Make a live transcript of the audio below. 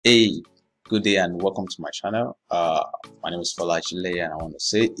Hey, good day and welcome to my channel. My name is Folajile, and I want to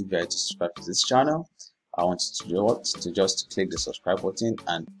say, if you are to subscribe to this channel, I want you to do what? To just click the subscribe button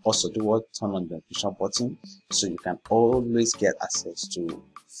and also do what? Turn on the notification button so you can always get access to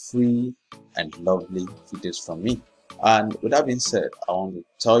free and lovely videos from me. And with that being said, I want to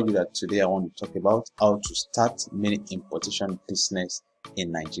tell you that today I want to talk about how to start mini importation business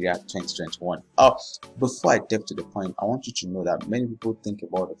in Nigeria 2021. Before I dive to the point, I want you to know that many people think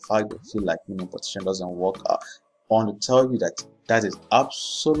about the fact they feel like mini importation doesn't work. I want to tell you that that is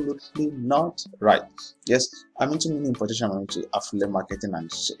absolutely not right. Yes, I'm into mini importation, I'm into affiliate marketing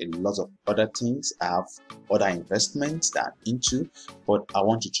and a lot of other things. I have other investments that I'm into, but I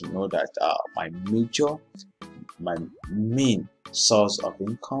want you to know that my main source of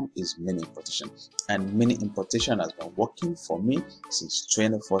income is mini importation, and mini importation has been working for me since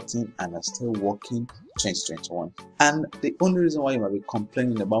 2014 and is still working 2021. And the only reason why you might be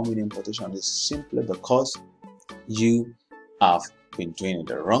complaining about mini importation is simply because you have been doing it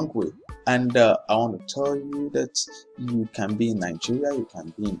the wrong way. And I want to tell you that you can be in Nigeria, you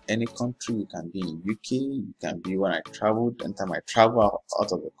can be in any country, you can be in UK, you can be when I traveled, anytime I travel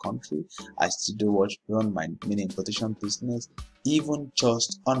out of the country, I still do run my mini importation business, even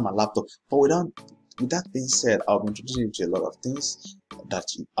just on my laptop. But with that being said, I'll be introducing you to a lot of things that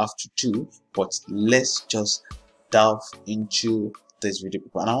you have to do, but let's just delve into this video,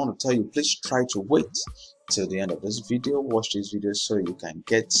 people. And I want to tell you, please try to wait till the end of this video, watch this video so you can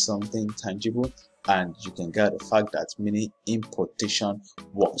get something tangible and you can get the fact that mini importation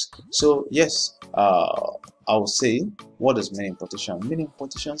works. So yes, I will say, what is mini importation? Mini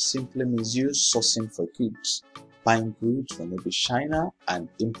importation simply means you sourcing for goods, buying goods from maybe China and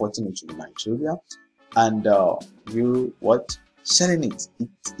importing it to Nigeria, and you selling it. It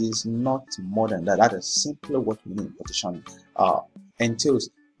is not more than that. That is simply what mini importation entails.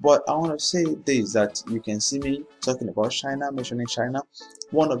 But I want to say this, that you can see me talking about China, mentioning China.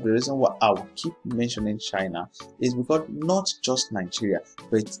 One of the reasons why I will keep mentioning China is because not just Nigeria,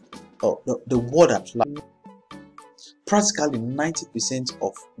 but the world at large. Practically 90%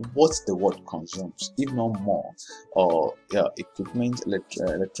 of what the world consumes, if not more, or equipment,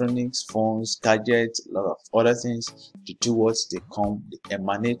 electronics, phones, gadgets, a lot of other things, they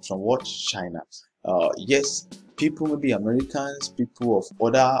emanate from what? China. Yes, people, maybe Americans, people of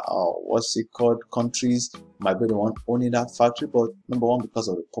other countries might be the one owning that factory, but number one, because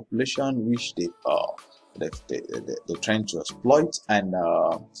of the population which they're trying to exploit, and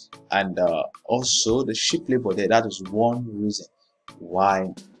also the cheap labor there. That is one reason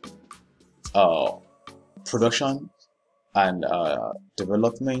why production and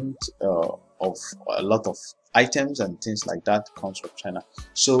development of a lot of items and things like that comes from China.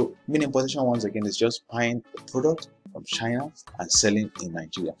 So mini importation, once again, is just buying a product from China and selling in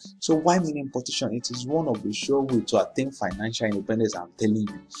Nigeria. So why mini importation? It is one of the sure way to attain financial independence. I'm telling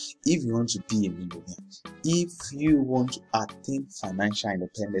you, if you want to be a millionaire, if you want to attain financial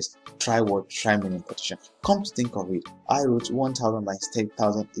independence, try mini importation. Come to think of it, I wrote 1,000 minus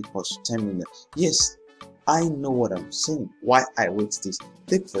 10,000 equals 10 million. Yes, I know what I'm saying, why I wrote this.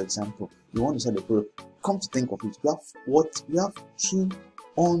 Take for example, you want to sell a product. Come to think of it, we have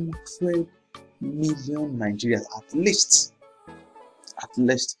 200 million Nigerians, at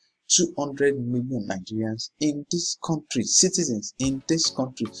least 200 million Nigerians in this country, citizens in this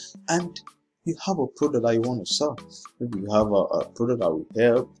country, and you have a product that you want to sell. Maybe you have a product that will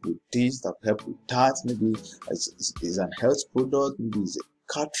help with this, that will help with that. Maybe it's an health product, maybe it's a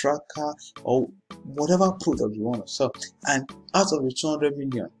car tracker, or whatever product you want to sell. And out of the 200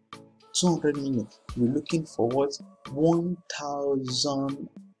 million, you're looking for what? 1,000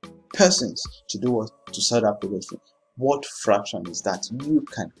 persons to do what? To sell that product. What fraction is that? You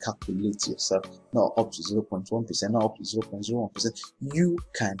can calculate yourself. Not up to 0.1%, not up to 0.01%. You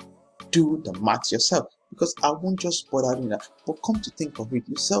can do the math yourself, because I won't just bother doing that. But come to think of it,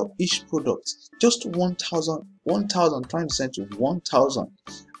 you sell each product just 1,000, trying to send to 1,000,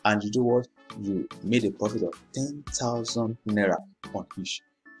 and you do what? You made a profit of 10,000 naira on each.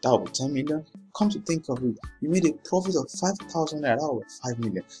 That will be 10 million. Come to think of it, you made a profit of 5,000 naira. That will be 5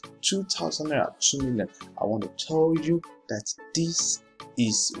 million. 2,000 naira, 2 million. I want to tell you that this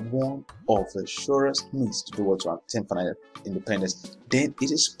is one of the surest means to do what? To attain financial independence. Then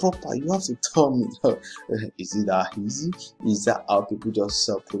it is proper. You have to tell me, is it that easy? Is that how people just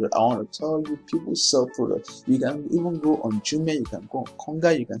sell products? I want to tell you, people sell products. You can even go on Jumia, you can go on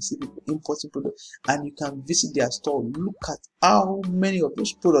Konga, you can see people importing products, and you can visit their store. Look at how many of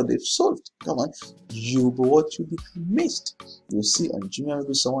those products they've sold. Come on, you'll be amazed. You'll see on Jumia,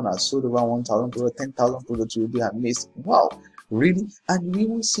 maybe someone has sold over 1,000 products, 10,000 products. You'll be amazed. Wow. Really? And you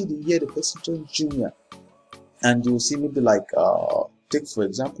even see the year the person joined Jumia, and you see maybe like take for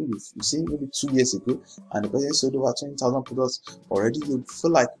example, you see maybe 2 years ago, and the person sold over 20,000 products already, you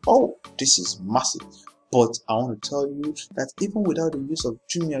feel like, oh, this is massive. But I want to tell you that even without the use of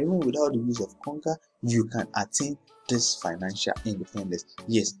Jumia, even without the use of Konga, you can attain this financial independence.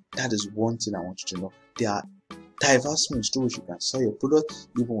 Yes, that is one thing I want you to know. There are diverse means through which you can sell your product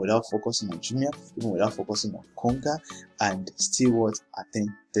even without focusing on Jumia, even without focusing on Konga, and still what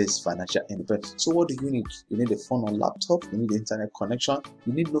attain this financial independence. So what do you need? You need a phone or laptop, you need the internet connection,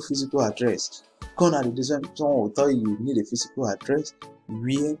 you need no physical address. Gone are the days when someone will tell you need a physical address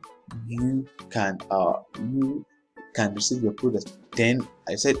where you can receive your product. Then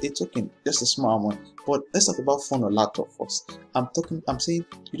I said it's okay, just a small amount. But let's talk about phone or laptop first. I'm saying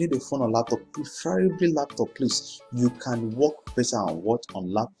you need a phone or laptop, preferably laptop, please. You can work better on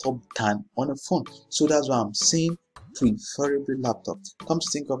laptop than on a phone. So that's why I'm saying preferably laptop. Come to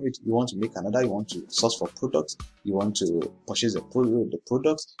think of it, you want to make another, you want to source for products, you want to purchase the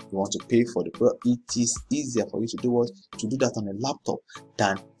products, you want to pay for the product. It is easier for you to do that on a laptop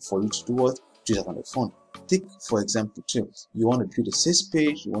than for you to do that on the phone. Take for example too, you want to build a sales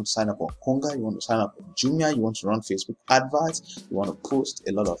page, you want to sign up on Konga, you want to sign up on Jumia, you want to run Facebook adverts, you want to post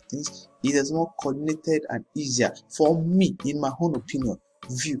a lot of things. It is more coordinated and easier for me, in my own opinion,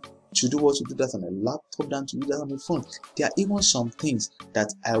 view, to do that on a laptop than to do that on a phone. There are even some things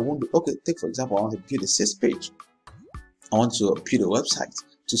that I won't do. Okay, take for example, I want to build a sales page, I want to build a website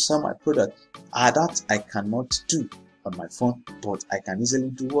to sell my product. That I cannot do on my phone, but I can easily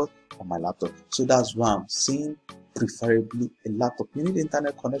do on my laptop. So that's why I'm saying preferably a laptop. You need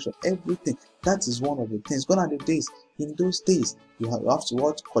internet connection, everything. That is one of the things. Gone are the days. In those days, you have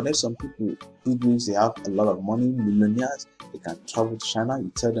to connect some people. People, they have a lot of money, millionaires. They can travel to China.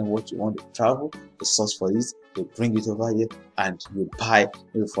 You tell them what you want to travel, they source for it, they bring it over here, and you buy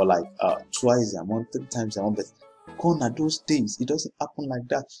maybe for like twice a month, 3 times a month. But gone are those days. It doesn't happen like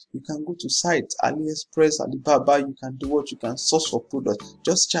that. You can go to sites, AliExpress, Alibaba. You can do you can source for products.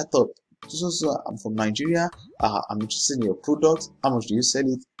 Just chat up. So I'm from Nigeria. I'm interested in your product. How much do you sell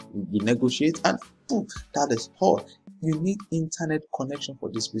it? You negotiate, and boom, that is all. You need internet connection for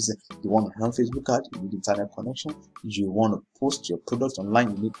this business. You want to run Facebook ad, you need internet connection. You want to post your product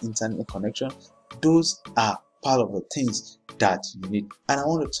online, you need internet connection. Those are part of the things that you need. And I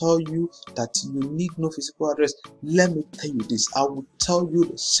want to tell you that you need no physical address. Let me tell you this. I will tell you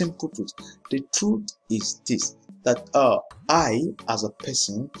the simple truth. The truth is this, that I, as a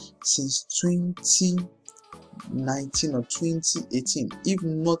person, since 2019 or 2018, if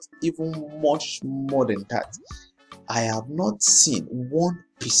not even much more than that, I have not seen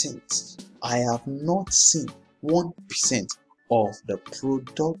 1%. I have not seen 1% of the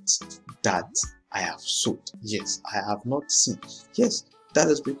products that I have sold. Yes, I have not seen. Yes, that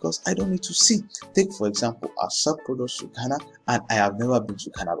is because I don't need to see. Take for example, I sell products to Ghana and I have never been to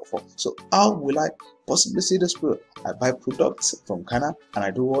Ghana before. So how will I possibly see this product? I buy products from Ghana and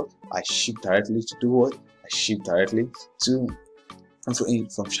I do I ship directly to I ship directly to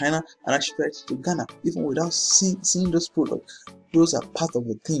from China, and I ship directly to Ghana, even without seeing those products. Those are part of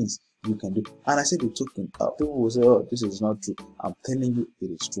the things you can do. And I said the token. People will say, oh, this is not true. I'm telling you, it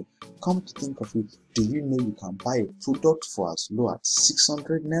is true. Come to think of it, do you know you can buy a product for as low as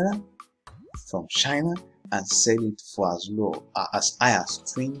 600 naira from China and sell it for as low as high as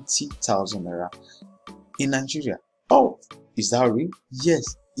 20,000 naira in Nigeria? Oh, is that real?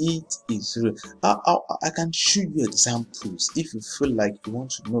 Yes, it is real. I can show you examples if you feel like you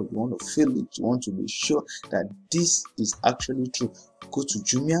want to know, you want to feel it, you want to be sure that this is actually true. Go to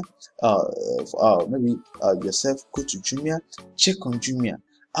Jumia, maybe yourself, go to Jumia, check on Jumia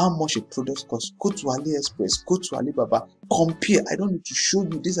how much a product costs. Go to AliExpress, go to Alibaba, compare. I don't need to show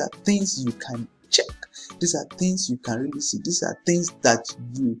you. These are things you can check. These are things you can really see. These are things that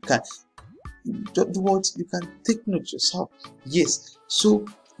you can you can take note yourself. Yes, so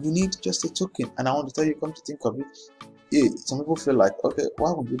you need just a token. And I want to tell you, come to think of it, some people feel like, okay,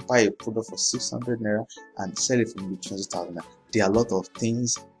 why would you buy a product for 600 naira and sell it for maybe 20,000 naira? There are a lot of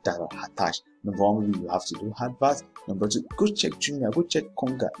things that are attached. Number one, maybe you have to do adverts. Number two, go check Jumia, go check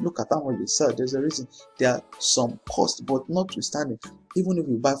Konga. Look at how much they sell. There's a reason. There are some costs, but notwithstanding, even if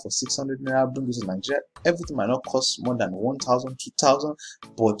you buy for 600 naira, bring it to Nigeria, everything might not cost more than 1,000, 2,000,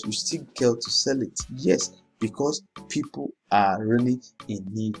 but you still get to sell it. Yes, because people are really in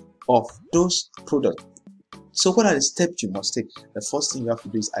need of those products. So what are the steps you must take? The first thing you have to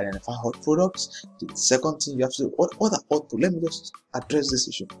do is identify hot products. The second thing you have to do, what are hot products? Let me just address this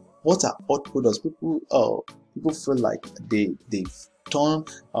issue. What are hot products? People feel like they done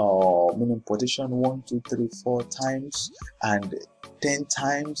mini importation 1, 2, 3, 4 times and 10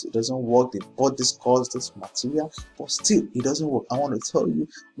 times. It doesn't work. They bought this course, this material, but still it doesn't work. I want to tell you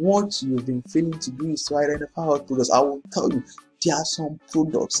what you've been failing to do is to identify what products. I will tell you there are some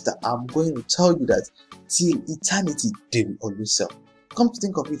products that I'm going to tell you that till eternity they will always sell. Come to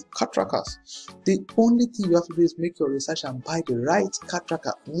think of it, car trackers. The only thing you have to do is make your research and buy the right car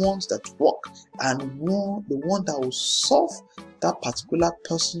tracker, ones that work, and the one that will solve that particular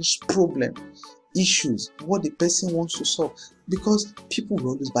person's problem, issues, what the person wants to solve. Because people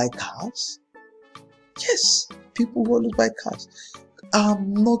will always buy cars. Yes, people will always buy cars.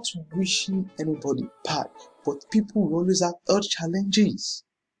 I'm not wishing anybody bad, but people will always have health challenges.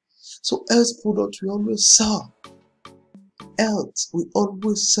 So health products will always sell. Health will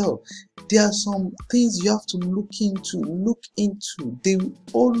always sell. There are some things you have to look into. They will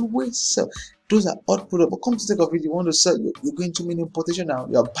always sell. Those are odd products. But come to think of it, you want to sell, you're going to mini importation now,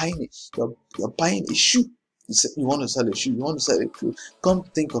 you're buying it. You're buying a shoe. You want to sell a shoe, you want to sell a shoe. Come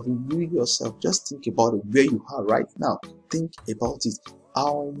think of it, you yourself, just think about it, where you are right now. Think about it.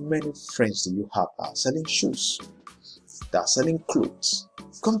 How many friends do you have that are selling shoes, that are selling clothes?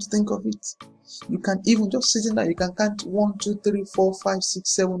 Come to think of it, you can even just sitting there, you can count 1, 2, 3, 4, 5, 6,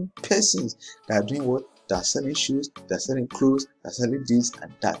 7 persons that are doing what? That are selling shoes, that are selling clothes, that are selling this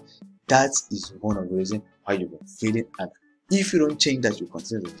and that. That is one of the reasons why you've been failing. And if you don't change that, you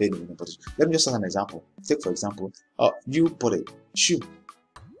continue to fail in importation. Let me just have an example. Take for example, you bought a shoe.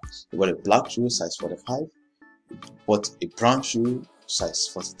 You bought a black shoe size 45. You bought a brown shoe size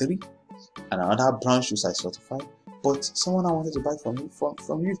 43, and another brown shoe size 45. But someone I wanted to buy from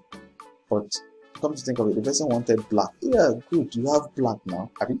you. But come to think of it, the person wanted black. Yeah, good. You have black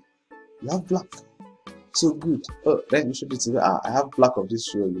now. You have black. So good. Oh, then you showed it to me. I have black of this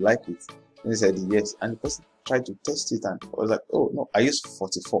shoe. You like it? And he said yes. And the person tried to test it and I was like, oh no, I used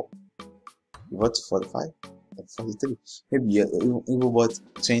 44. You bought 45 and 43. Maybe you bought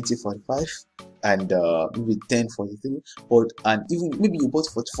 20 45 and maybe 10 43. And even maybe you bought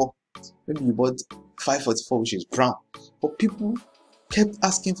 44. Maybe you bought 544, which is brown. But people kept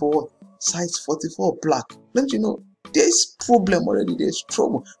asking for what? Size 44 black. Don't you know? There's problem already. There's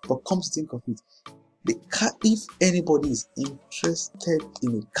trouble. But come to think of it, if anybody is interested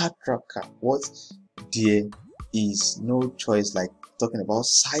in a car tracker, there is no choice like talking about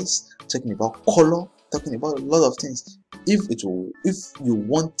size, talking about color, talking about a lot of things. If you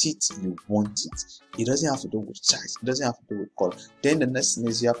want it, you want it. It doesn't have to do with size. It doesn't have to do with color. Then the next thing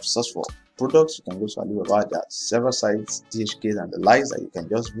is you have to search for products. You can go to Alibaba. There are several sites, DHKs and the likes that you can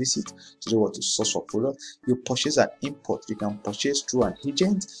just visit to do what to source for products. You purchase and import. You can purchase through an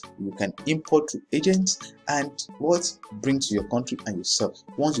agent. You can import through agents and bring to your country and you sell.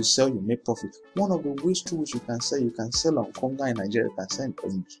 Once you sell, you make profit. One of the ways through which you can sell on Konga in Nigeria, you can sell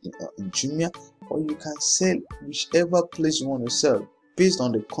in Jumia, or you can sell whichever place you want to sell based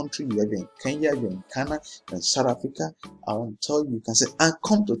on the country you are in. Kenya, you're in Ghana, you're in South Africa. I want to tell you, you can say, and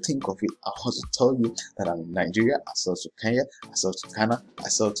come to think of it, I want to tell you that I'm in Nigeria, I sell to Kenya, I sell to Ghana, I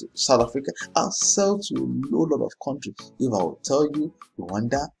sell to South Africa, I sell to a whole lot of countries. If I will tell you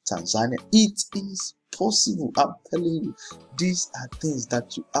Rwanda, Tanzania, it is possible. I'm telling you, these are things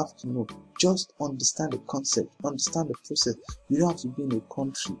that you have to know. Just understand the concept, understand the process. You don't have to be in a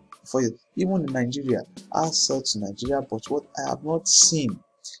country for you. Even in Nigeria, I sell to Nigeria, but what I have not seen,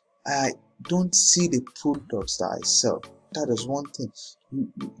 I don't see the products that I sell. That is one thing.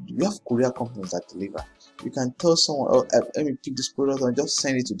 You have courier companies that deliver. You can tell someone, oh, let me pick this product and just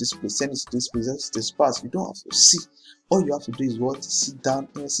send it to this place, send it to this place, just dispatch. You don't have to see. All you have to do is sit down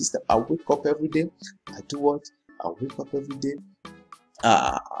in a system. I wake up every day. I do what? I wake up every day.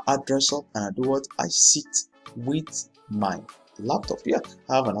 I dress up and I do what? I sit with my laptop. Yeah,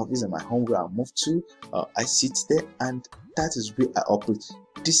 I have an office in my home where I move to. I sit there and that is where I operate.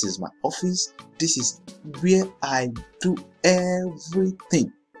 This is my office. This is where I do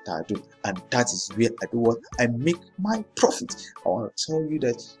everything that I do, and that is where I do what? I make my profit. I want to tell you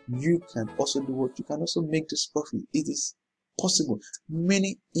that you can also do what? You can also make this profit. It is possible.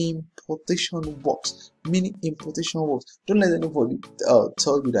 Many importation works. Don't let anybody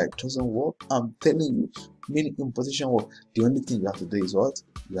tell you that it doesn't work. I'm telling you, many importation work. The only thing you have to do is what?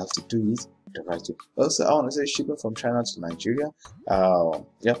 You have to do it the right way. Also, I want to say shipping from China to Nigeria.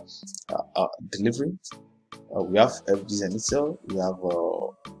 Delivery. We have FDs and Excel. We have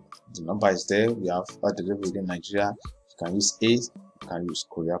the number is there. We have delivery within Nigeria. You can use ACE. You can use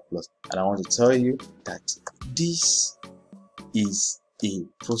Korea Plus. And I want to tell you that this is a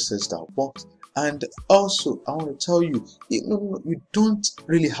process that works. And also, I want to tell you, you don't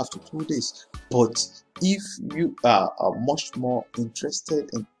really have to do this, but If you are much more interested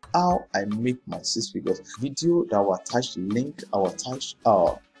in how I make my 6 figures video, that will attach the link. I will attach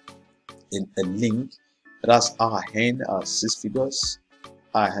in a link. That's how I earn 6 figures.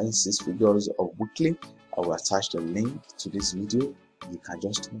 I earn 6 figures weekly. I will attach the link to this video. You can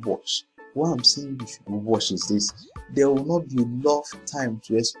just watch. What I'm saying you should watch is this: there will not be enough time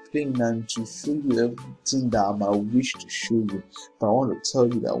to explain and to show you everything that I might wish to show you. But I want to tell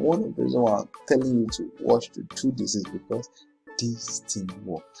you that one of the reasons why I'm telling you to watch to do this is because this thing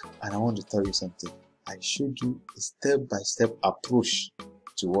works. And I want to tell you something. I showed you a step-by-step approach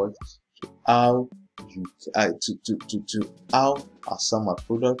to what, to how you to how I sell my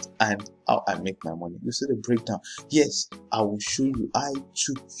product and how I make my money. You see the breakdown. Yes, I will show you. I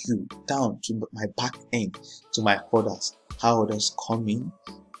took you down to my back end, to my orders, how orders come in,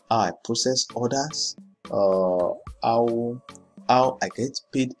 how I process orders, how I get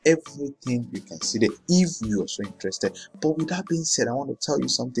paid, everything you can see there if you are so interested. But with that being said, I want to tell you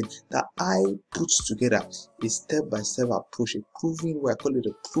something that I put together a step-by-step approach, a proven way. I call it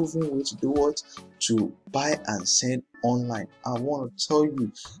a proven way to do what? To buy and sell online. I want to tell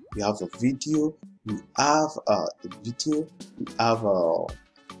you, we have a video, we have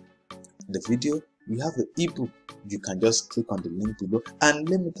we have the ebook. You can just click on the link below. And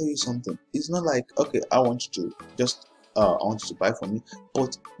let me tell you something, it's not like, okay, I want you to just I want you to buy from me.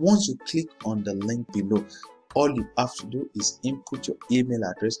 But once you click on the link below, all you have to do is input your email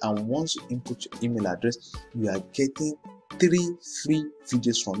address, and once you input your email address, you are getting 3 free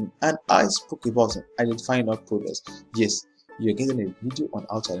videos from me. And I spoke about identifying odd products. Yes, you're getting a video on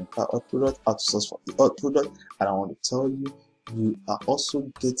how to identify odd product, how to source for the odd product, and I want to tell you, you are also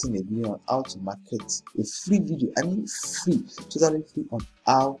getting a video on how to market, a free video, I mean free, totally free, on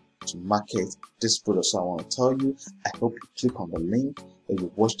how to market this product. So I want to tell you, I hope you click on the link and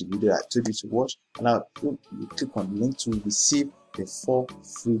you watch the video I told you to watch, and I hope you click on the link to receive the 4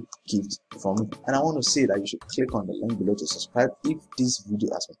 free gifts from me. And I want to say that you should click on the link below to subscribe if this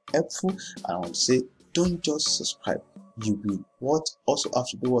video has been helpful. And I want to say, don't just subscribe, you will also have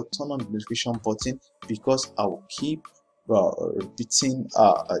to do what? Turn on the notification button, because I will keep repeating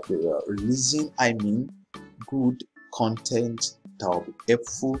releasing good content that will be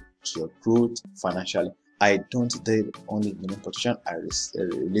helpful to your growth financially. I don't do only in importation. I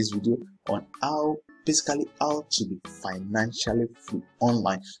release video on basically how to be financially free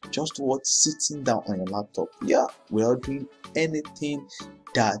online, just what, sitting down on your laptop, without doing anything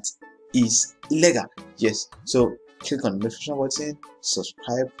that is illegal. Yes, so click on the notification button,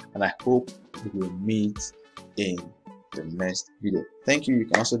 subscribe, and I hope we will meet in the next video. Thank you. You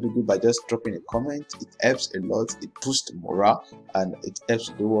can also do good by just dropping a comment. It helps a lot, it boosts morale, and it helps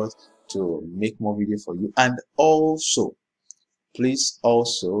to do what, to make more video for you. And also, please,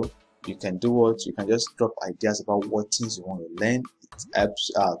 you can do what, you can just drop ideas about what things you want to learn. It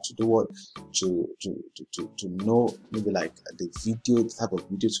helps to do what, to know maybe like the type of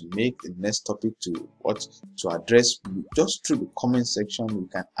video to make, the next topic to address. Just through the comment section, you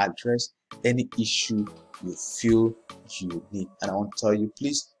can address any issue you feel you need. And I want to tell you,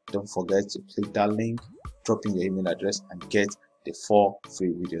 please don't forget to click that link, drop in your email address, and get the 4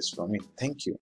 free videos from me. Thank you.